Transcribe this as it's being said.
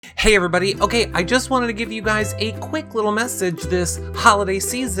Hey everybody, okay, I just wanted to give you guys a quick little message this holiday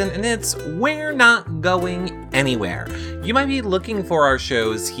season, and it's we're not going anywhere. You might be looking for our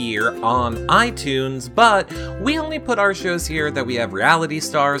shows here on iTunes, but we only put our shows here that we have reality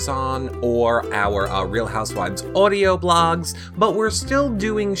stars on or our Real Housewives audio blogs, but we're still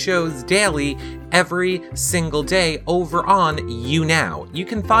doing shows daily every single day over on YouNow. You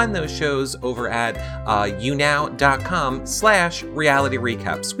can find those shows over at younow.com/reality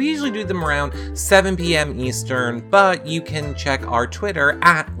recaps. We usually do them around 7 p.m. Eastern, but you can check our Twitter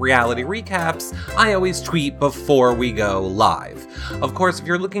at reality recaps. I always tweet before we go live. Of course, if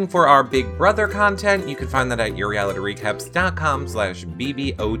you're looking for our Big Brother content, you can find that at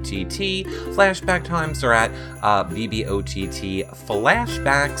yourrealityrecaps.com/BBOTT. Flashback times are at BBOTT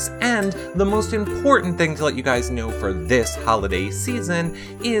flashbacks, and the most important thing to let you guys know for this holiday season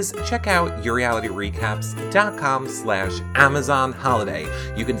is check out yourrealityrecaps.com/Amazon holiday.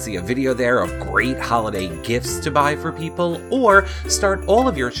 You can see a video there of great holiday gifts to buy for people, or start all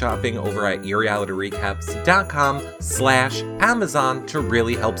of your shopping over at yourrealityrecaps.com/Amazon to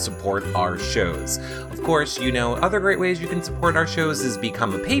really help support our shows. Of course, you know, other great ways you can support our shows is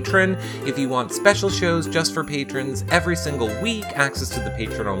become a patron. If you want special shows just for patrons every single week, access to the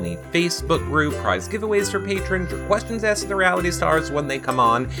patron-only Facebook group, prize giveaways for patrons, your questions asked to the reality stars when they come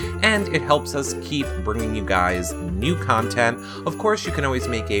on, and it helps us keep bringing you guys new content. Of course, you can always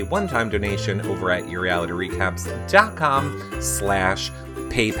make a one-time donation over at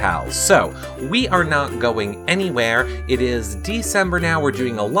yourrealityrecaps.com/PayPal. So, we are not going anywhere. It is December now. We're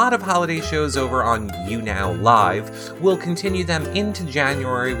doing a lot of holiday shows over on YouNow Live. We'll continue them into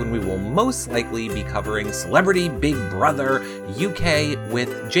January when we will most likely be covering Celebrity Big Brother UK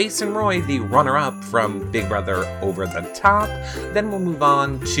with Jason Roy, the runner-up from Big Brother Over the Top. Then we'll move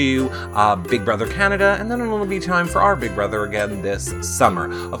on to Big Brother Canada, and then it'll be time for our Big Brother again this summer.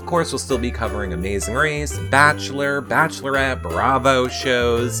 Of course, we'll still be covering Amazing Race, Bachelor, Bachelorette, Bravo shows,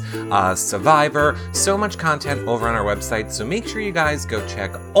 Survivor, so much content over on our website, so make sure you guys go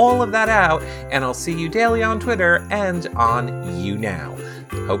check all of that out, and I'll see you daily on Twitter and on YouNow.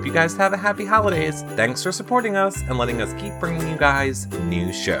 Hope you guys have a happy holidays. Thanks for supporting us and letting us keep bringing you guys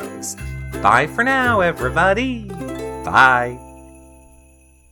new shows. Bye for now, everybody. Bye.